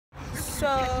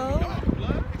So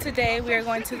today we are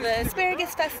going to the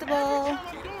Asparagus Festival,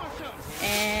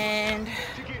 and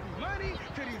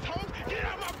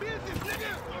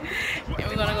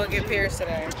we're gonna go get pierced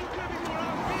today.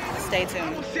 Stay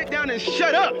tuned. Sit down and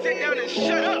shut up. Sit down and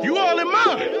shut up. You all in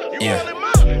mine.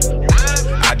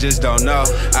 I just don't know.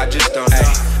 I just don't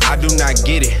know. I do not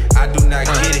get it. I do not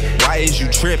get it. Why is you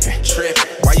tripping?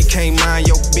 Why you can't mind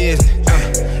your business?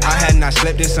 I had not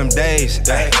slept in some days,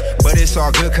 but it's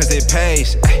all good cause it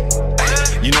pays.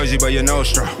 You know you, but you know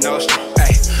strong.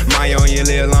 My on your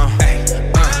little long.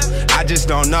 I just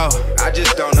don't know. I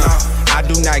just don't know. I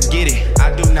do not get it.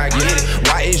 I do not get it.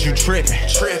 Why is you tripping?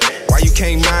 Why you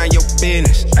can't mind your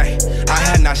business? I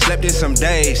had not slept in some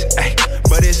days,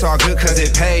 but it's all good cause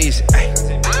it pays.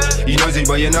 You know Z,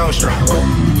 but you know strong.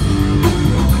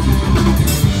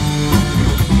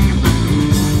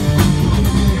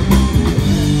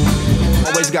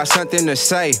 Always got something to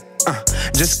say.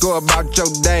 Just go about your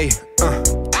day.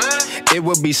 It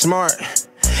would be smart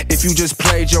if you just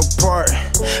played your part.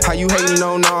 How you hating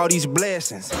on all these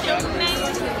blessings? Your name,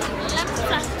 let me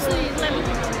talk to you, let me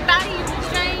buy you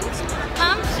drinks.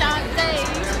 I'm Sade,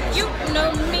 you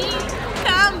know me,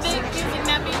 convict, you can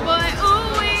not be boy,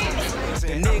 ooh-wee.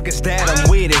 The niggas that I'm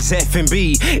with is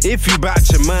F&B. If you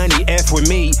bout your money, F with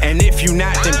me. And if you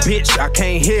not, then bitch, I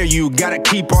can't hear you. Gotta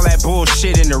keep all that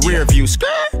bullshit in the rear view.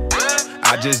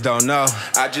 I just don't know.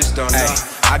 I just don't know.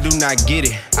 I do not get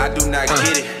it. I do not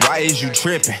get it. Why is you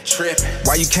tripping?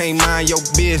 Why you can't mind your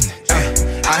business?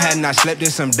 I had not slept in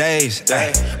some days,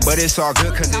 but it's all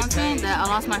good cause Announcing that I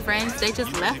lost my friends. They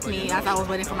just left me as I was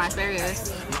waiting for my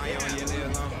asparagus.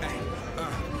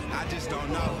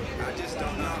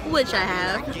 Which I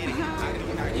have.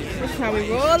 That's how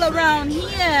we roll around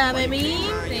here, baby.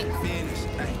 Thanks.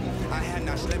 I had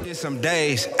not slept in some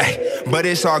days, but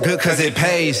it's all good cause it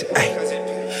pays.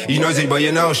 You know Z, but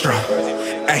you know strong.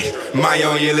 My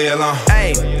on your little long.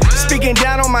 Speaking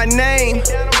down on my name,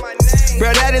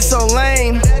 bro, that is so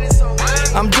lame.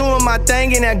 I'm doing my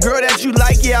thing, and that girl that you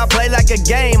like, yeah, I play like a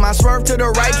game. I swerve to the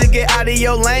right to get out of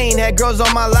your lane. Had girls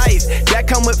on my life, that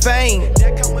come with fame,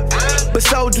 but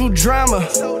so do drama.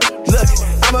 Look,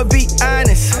 I'ma be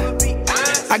honest,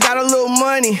 I got a little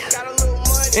money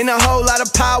and a whole lot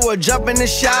of power. Jump in the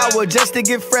shower just to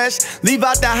get fresh. Leave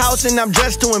out the house and I'm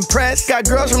dressed to impress. Got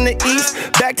girls from the east,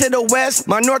 back to the west.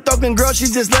 My North Oakland girl, she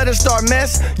just let her start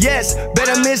mess. Yes,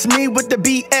 better miss me with the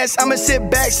BS. I'ma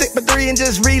sit back, sip for 3 and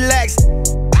just relax.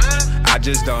 I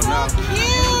just don't know.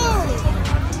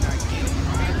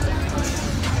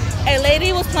 A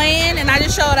lady was playing and I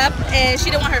just showed up and she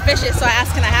didn't want her fishes, so I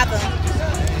asked, can I have them?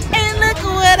 And look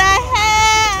what I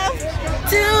have.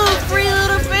 2 free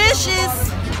little fishes.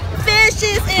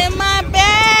 Fishes in my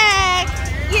bag.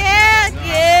 Yeah.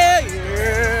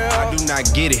 I do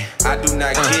not get it. I do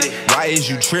not get it. Why is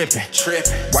you tripping?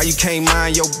 Why you can't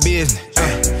mind your business?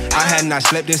 I had not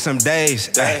slept in some days,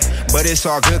 but it's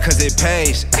all good cause it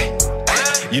pays.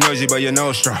 You know Z, but you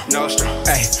know strong.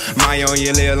 My on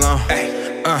your little long.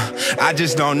 I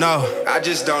just don't know. I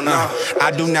just don't know. I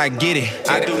do not get it.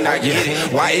 I do not get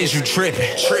it. Why is you tripping?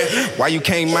 Why you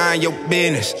can't mind your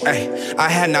business? I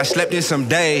had not slept in some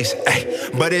days,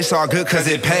 but it's all good cause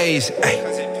it pays.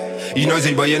 You know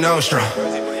Z, but you know strong.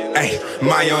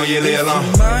 My on your little long.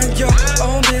 You mind your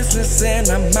own business and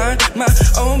I mind my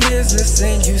own business,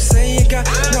 and you say you got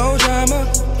no drama.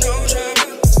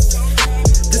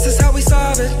 This is how we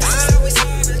solve it.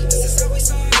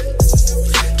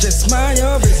 Just mind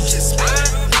your business.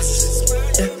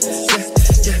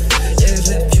 Yeah.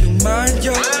 If you mind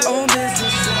your own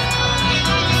business.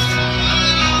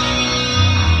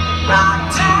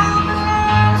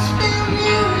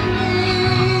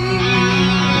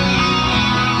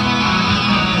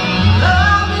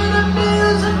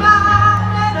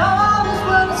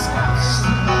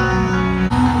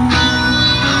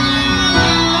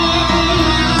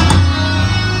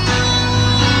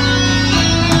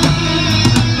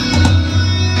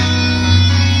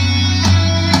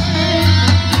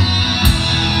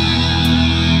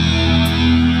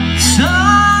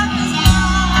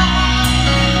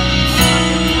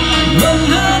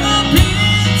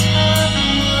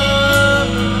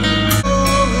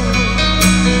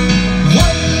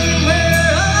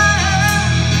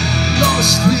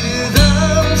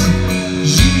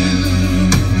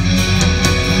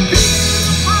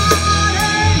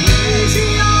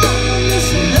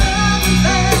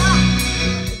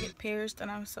 And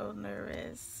I'm so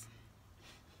nervous.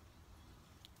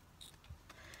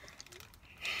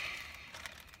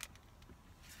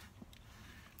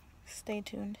 Stay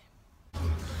tuned. Look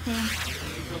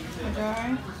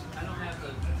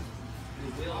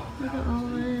at all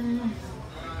this.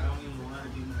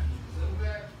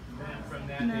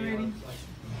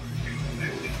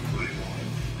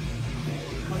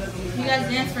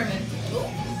 Dance for me.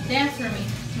 Dance for me.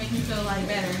 Make me feel like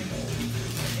better.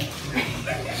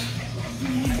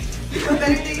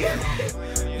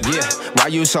 Yeah, why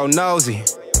you so nosy?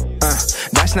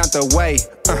 That's not the way.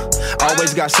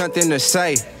 Always got something to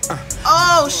say.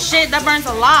 Oh shit, that burns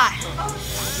a lot.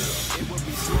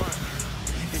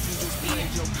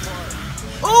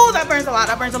 Oh, that burns a lot.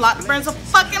 That burns a lot. That burns a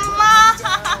fucking lot.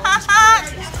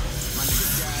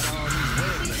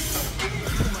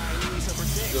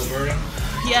 Still burning?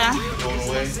 Yeah. Going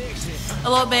away? A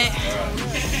little bit.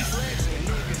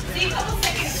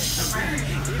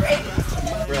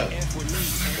 Breath.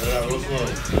 Let it out real slow.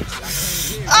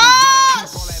 Oh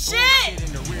shit!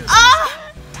 Oh!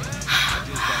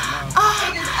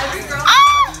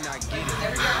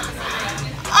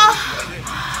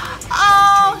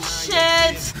 Oh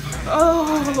shit!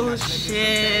 Oh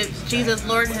shit! Jesus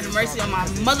Lord have mercy on my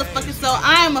motherfucking soul.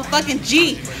 I am a fucking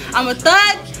G. I'm a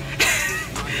thug,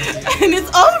 and it's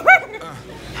over.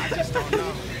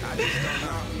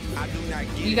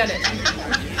 You got it.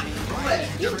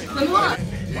 Let me look.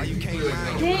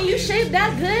 Damn, you shaved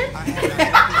that good?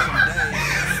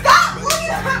 Stop!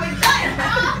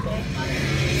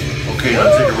 Okay, now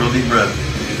take a real deep breath.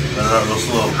 Let it out real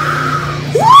slow.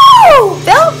 Woo!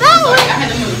 Felt that one.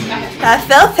 I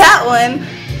felt that one.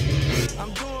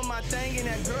 I'm doing my thing and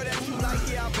that girl that you like,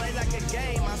 yeah, I play like a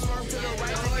game. I swerve to the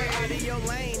right to get out of your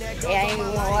lane. Yeah, I ain't even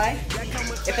gonna lie.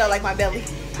 It felt like my belly.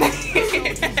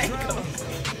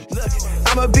 Look,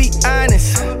 I'ma be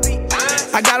honest.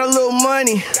 I got a little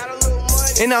money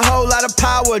and a whole lot of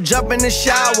power. Jump in the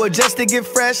shower just to get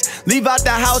fresh. Leave out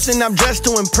the house and I'm dressed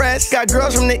to impress. Got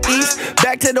girls from the east,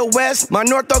 back to the west. My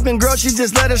North Oakland girl, she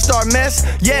just let her start mess.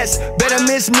 Yes, better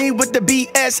miss me with the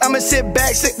BS. I'ma sit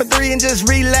back, sip for 3 and just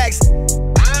relax.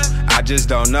 I just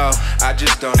don't know. I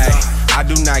just don't know. I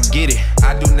do not get it.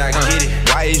 I do not get it.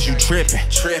 Why is you tripping?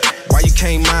 Why you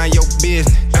can't mind your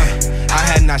business? I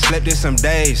had not slept in some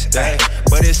days,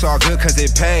 but it's all good cause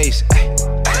it pays.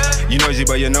 You nosy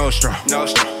but you're no strong.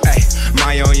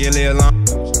 My own you live long.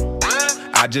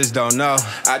 I just don't know.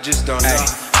 I just don't know.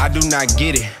 I do not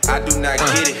get it. I do not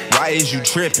get it. Why is you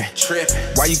tripping?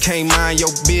 Why you can't mind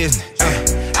your business?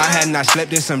 I had not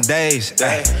slept in some days,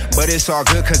 but it's all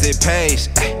good cause it pays.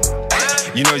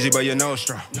 You nosy but you're no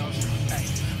strong. I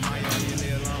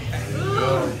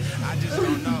just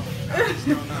don't know. I just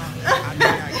don't know.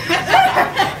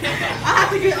 I have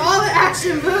to get all the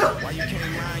action, boo.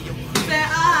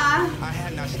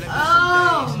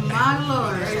 Oh my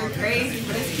lord, it's crazy,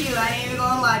 but it's cute. I ain't even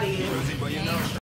gonna lie to you.